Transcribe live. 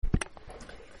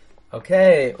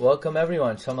Okay, welcome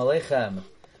everyone. Shalom Aleichem.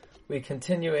 We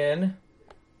continue in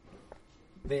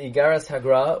the Igaras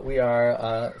Hagra. We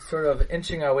are sort of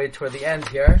inching our way toward the end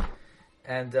here,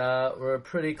 and we're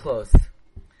pretty close.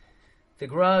 The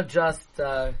Gra just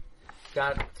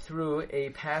got through a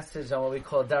passage on what we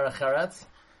call Derech Eretz,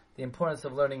 the importance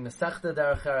of learning Masechta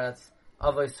Derech Eretz,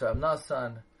 Avos Rav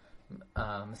Nasan,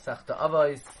 Masechta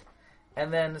Avos,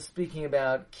 and then speaking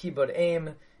about Kibud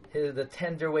Aim, the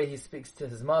tender way he speaks to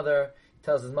his mother. He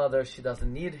tells his mother she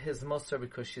doesn't need his musar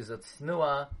because she's a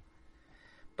tznuah.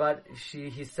 But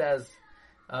he says,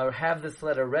 have this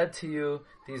letter read to you.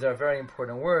 These are very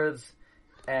important words.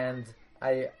 And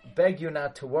I beg you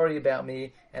not to worry about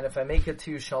me. And if I make it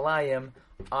to you shalayim,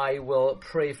 I will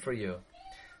pray for you.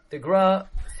 The Gra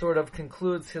sort of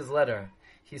concludes his letter.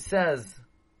 He says,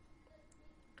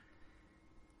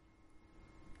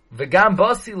 V'gam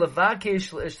basi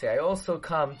levakesh le'ishtei. I also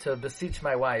come to beseech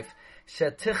my wife.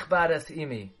 Shetichbad es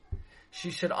imi. She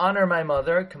should honor my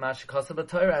mother, kamash kasa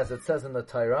b'Torah, as it says in the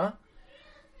Torah.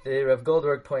 The Rav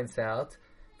Goldberg points out.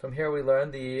 From here we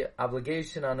learn the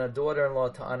obligation on a daughter-in-law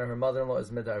to honor her mother-in-law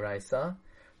is midaraisa.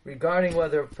 Regarding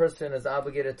whether a person is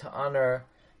obligated to honor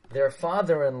their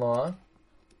father-in-law,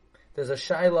 there's a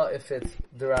shaila if it's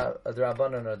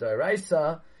d'Rabbanan or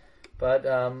d'Oraisa. But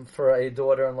for a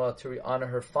daughter-in-law to honor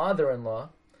her father-in-law,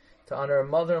 to honor her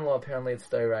mother-in-law, apparently it's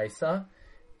d'Oraisa.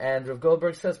 And Rav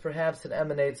Goldberg says perhaps it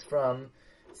emanates from,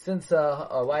 since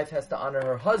a wife has to honor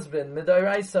her husband,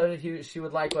 mid'oraisa, she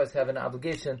would likewise have an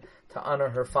obligation to honor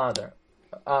her father,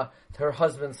 to her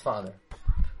husband's father.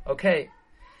 Okay,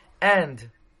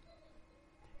 and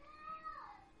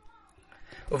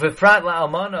uvifrat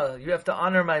la'almana, you have to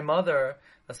honor my mother.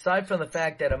 Aside from the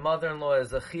fact that a mother-in-law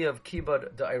is a chi of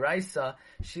kibud da'iraisa,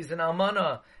 she's an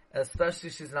almana, especially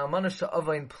she's an almana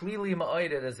sha'avain plili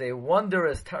ma'oid. It is a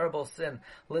wondrous, terrible sin,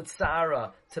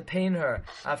 litzara, to pain her,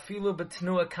 afilu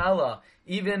b'tnua kala,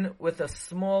 even with a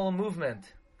small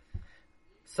movement.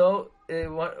 So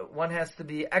one has to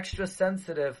be extra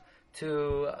sensitive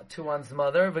to one's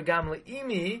mother. V'gam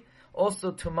le'imi,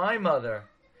 also to my mother.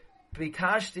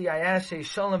 Bikashti ayashe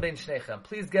shalom ben shnechem.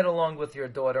 Please get along with your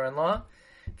daughter-in-law.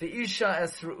 The isha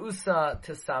es ru'usa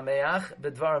tesameach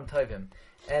b'dvarim tovim,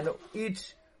 and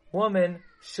each woman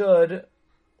should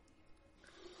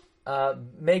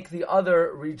make the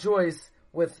other rejoice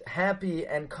with happy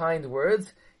and kind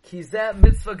words. Kizeh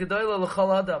mitzvah gedola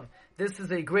l'chol adam. This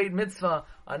is a great mitzvah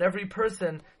on every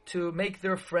person to make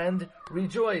their friend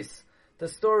rejoice. The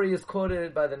story is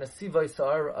quoted by the Nasi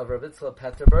Vaisar of Rav Yitzchak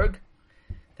Peterburg,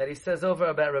 that he says over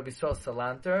about Rabbi Yisrael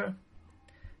Salanter,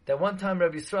 that one time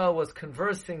Rabbi Yisrael was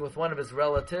conversing with one of his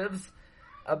relatives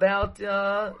about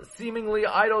seemingly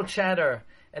idle chatter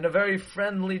in a very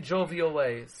friendly, jovial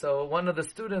way. So one of the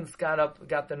students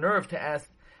got the nerve to ask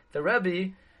the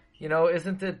Rebbe,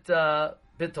 isn't it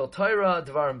Bittul Torah,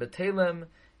 Dvarim B'Telim?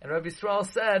 And Rabbi Yisrael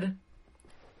said,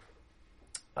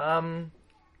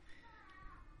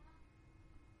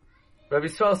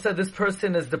 this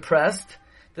person is depressed,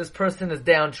 this person is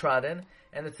downtrodden,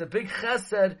 and it's a big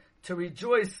chesed to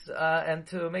rejoice and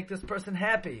to make this person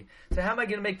happy. So how am I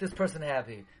going to make this person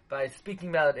happy? By speaking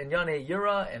about Inyana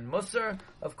Yira and Musar?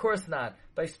 Of course not.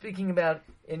 By speaking about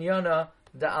Inyana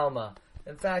Da'alma.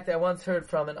 In fact, I once heard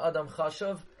from an Adam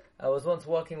Chashuv. I was once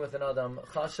walking with an Adam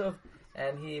Chashuv,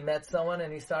 and he met someone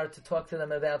and he started to talk to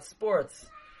them about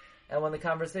sports. And when the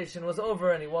conversation was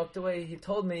over and he walked away, he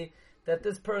told me that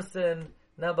this person,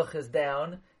 Nebuch, is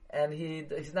down, and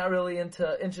he's not really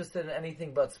interested in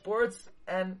anything but sports,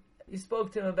 and he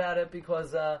spoke to him about it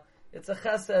because it's a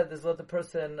chesed. This is what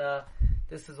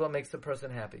this is what makes the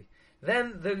person happy.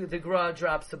 Then the Gra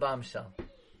drops the bombshell.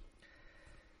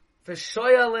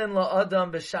 V'shoyalin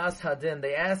la'adam b'shas hadin.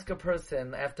 They ask a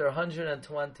person after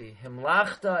 120,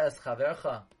 Himlachta es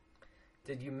chavercha.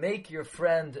 Did you make your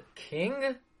friend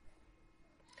king?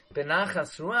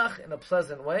 Benachas ruach, in a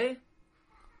pleasant way.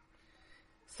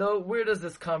 So where does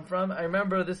this come from? I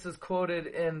remember this is quoted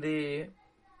in the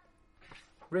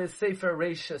Sefer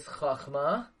Reishis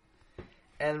Chachma,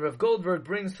 and Rav Goldberg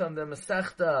brings from the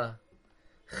Masechta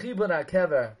Chibur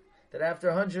HaKever that after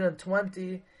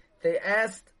 120, they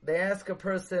ask a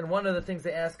person, one of the things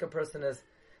they ask a person is,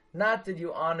 not did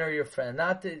you honor your friend,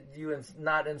 not did you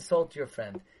not insult your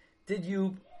friend, did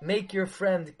you make your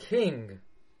friend king?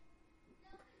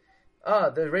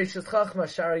 The Reishis Chachma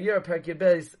Sharayir Perkei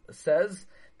Beis says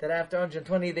that after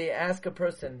 120 they ask a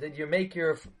person, did you make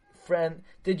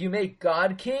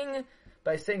God king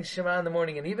by saying Shema in the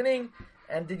morning and evening?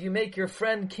 And did you make your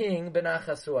friend king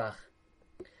benachas ruach?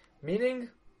 Meaning,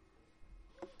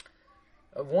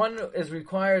 one is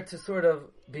required to sort of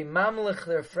be mamlich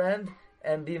their friend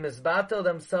and be misbatel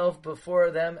themselves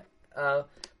before them,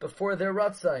 before their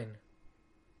ratzain.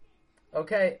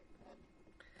 Okay.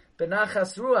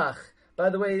 Benachas ruach. By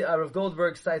the way, Rav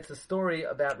Goldberg cites a story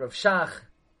about Rav Shach.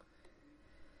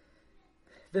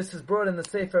 This is brought in the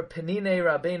Sefer Penine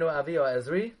Rabbeinu Avio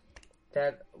Ezri,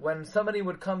 that when somebody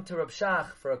would come to Rav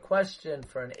Shach for a question,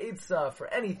 for an eitzah, for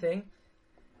anything,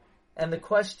 and the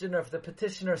questioner, if the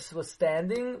petitioner was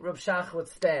standing, Rav Shach would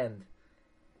stand.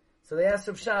 So they asked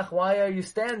Rav Shach, why are you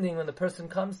standing when the person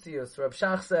comes to you? So Rav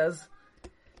Shach says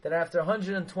that after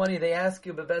 120 they ask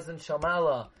you, Bebezin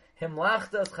Shamala,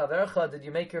 Himlachtas Chavercha, did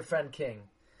you make your friend king?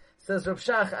 Says Rav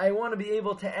Shach, I want to be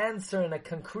able to answer in a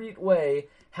concrete way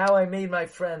how I made my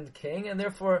friend king, and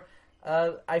therefore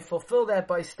I fulfill that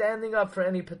by standing up for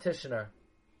any petitioner.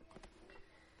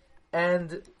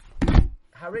 And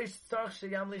Harish Tzarch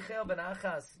Sheyam Lichel Ben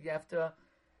Achas, you have to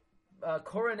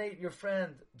coronate your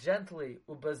friend gently.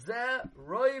 Ubazeh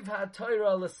Roiv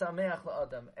HaTorah L'Sameach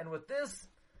L'Adam. And with this,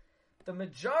 the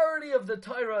majority of the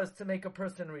Torah is to make a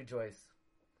person rejoice.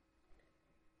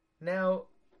 Now,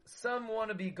 some want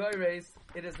to be goyres.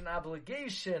 It is an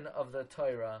obligation of the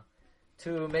Torah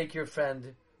to make your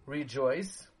friend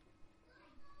rejoice.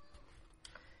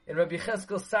 In Rabbi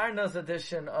Cheskel Sarna's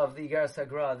edition of the Igeres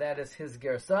Hagra, that is his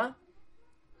Gersa.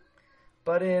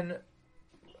 But in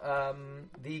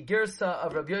the Gersa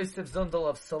of Rabbi Yosef Zundel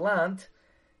of Salant,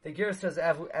 the Gersa says,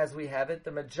 as we have it,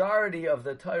 the majority of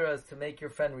the Torah is to make your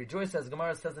friend rejoice. As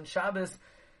Gemara says in Shabbos,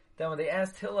 then when they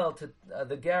asked Hillel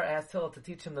the Ger asked Hillel to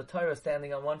teach him the Torah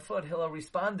standing on one foot, Hillel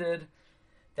responded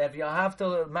that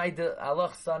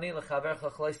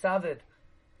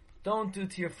don't do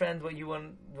to your friend what you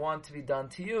want to be done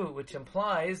to you, which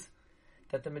implies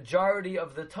that the majority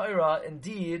of the Torah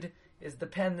indeed is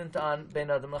dependent on Ben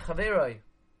Adam L'Chaveroi.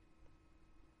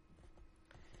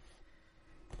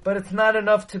 But it's not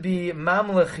enough to be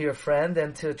mamlech your friend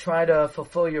and to try to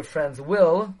fulfill your friend's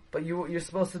will, but you're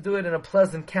supposed to do it in a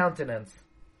pleasant countenance.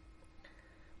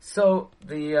 So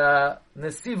the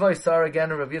Nesivoi Sar again,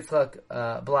 Rav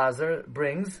Yitzchak Blazer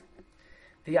brings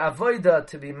the avoida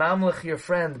to be mamlech your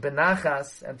friend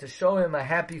benachas and to show him a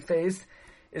happy face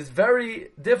is very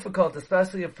difficult,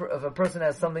 especially if a person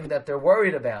has something that they're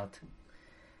worried about.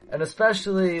 And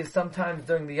especially sometimes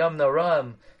during the Yom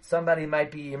Noram, somebody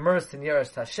might be immersed in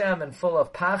Yeras Hashem and full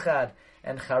of pachad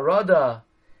and charada,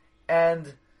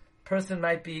 and person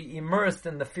might be immersed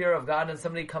in the fear of God, and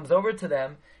somebody comes over to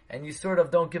them, and you sort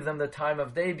of don't give them the time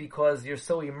of day because you're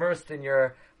so immersed in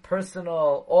your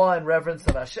personal awe and reverence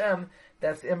of Hashem.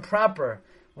 That's improper.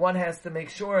 One has to make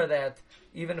sure that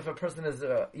even if a person is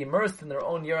immersed in their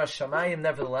own Yiras Shamayim,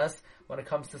 nevertheless, when it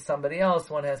comes to somebody else,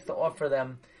 one has to offer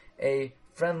them a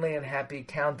friendly and happy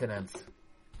countenance.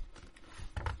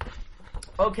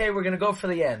 Okay, we're going to go for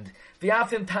the end.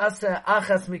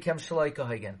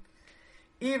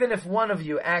 Even if one of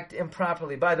you act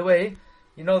improperly. By the way,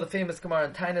 you know the famous Gemara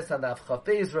in Tainis on the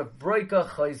Avchafez, Rav Broika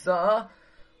Chayzah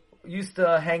used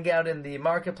to hang out in the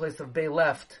marketplace of Bay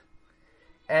Left,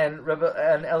 and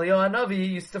Eliyahu Hanavi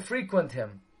used to frequent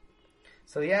him.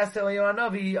 So he asked Eliyahu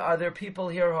Hanavi, are there people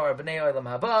here who are Bnei Olam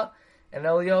Haba? And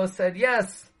Eliyahu said,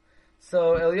 yes.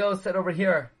 So Eliyahu said, over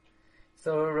here.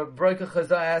 So Rav Broika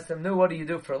Chazah asked him, no, what do you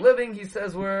do for a living? He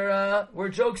says, we're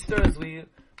jokesters. We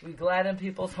gladden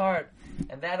people's heart.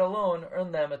 And that alone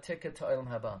earned them a ticket to Olam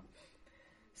Haba.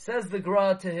 Says the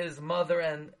Gra to his mother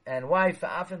and wife,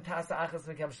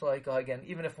 again,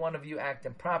 even if one of you act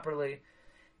improperly,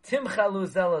 Timchalu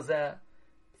zelazeh,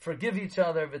 forgive each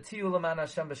other, v'tiyu l'man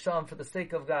Hashem b'shalom, for the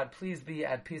sake of God, please be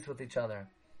at peace with each other.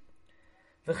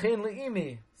 V'chein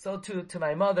li'imi, so too to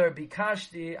my mother,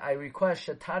 bikashti, I request,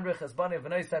 shetadrich esbani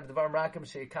v'noisai v'devar mrakim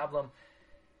she'ikablam,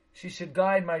 she should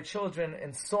guide my children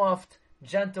in soft,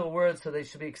 gentle words so they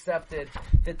should be accepted.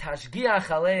 V'tashgiach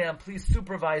aleim, please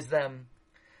supervise them.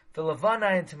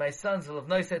 V'levanai, to my sons,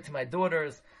 v'levnoisai, to my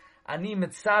daughters. Ani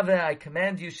mitzaveh, I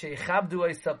command you, she'ichabdu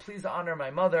oisa, please honor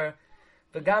my mother.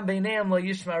 V'gam beineim lo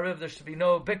yishma riv, there should be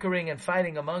no bickering and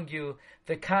fighting among you.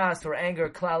 V'kas or anger,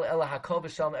 klal ela hakol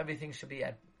b'shalom, everything should be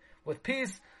with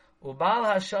peace. Ubal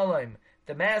hashalom,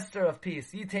 the master of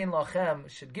peace, yitain lochem,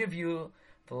 should give you,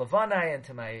 v'levanai, and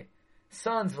to my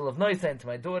sons, v'levnoisai, and to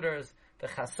my daughters,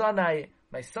 v'chasanai,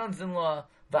 my sons-in-law,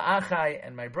 v'achai,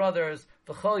 and my brothers,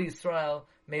 v'chol Yisrael,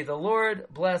 may the Lord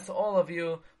bless all of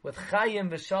you with chayim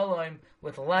v'shalom,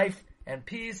 with life and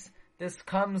peace. This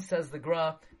comes, says the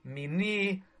Gra,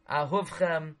 mini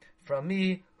ahuvchem, from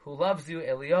me who loves you,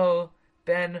 Eliyahu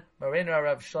ben Marina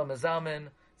Rav Shlomo Zalman,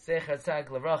 zecher tzag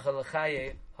levracha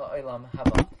l'chaye ha'olam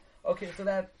haba. Okay, so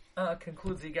that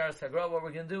concludes the Igeres Hagra. What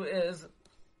we're going to do is,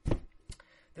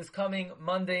 this coming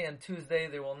Monday and Tuesday,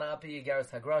 there will not be Igeres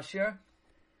Hagra shir.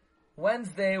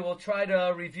 Wednesday, we'll try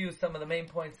to review some of the main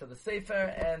points of the Sefer,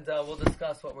 and we'll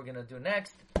discuss what we're going to do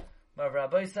next. Marv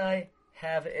Rabbeisai,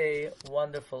 have a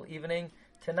wonderful evening.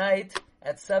 Tonight,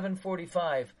 at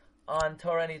 7:45 on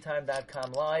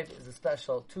TorahAnytime.com live is a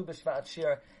special Tu B'Shvat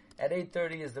Shir. At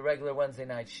 8:30 is the regular Wednesday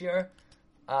night Shir.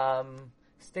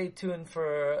 Stay tuned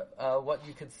for what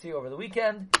you could see over the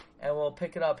weekend, and we'll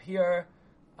pick it up here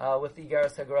with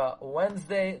Igaras Hagra.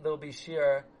 Wednesday, there'll be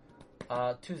Shir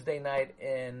Tuesday night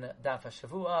in Daf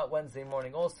HaShavua. Wednesday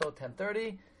morning also,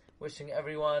 10:30. Wishing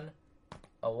everyone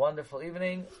a wonderful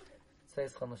evening.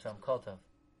 Seis Chol Nasham Kol Tov.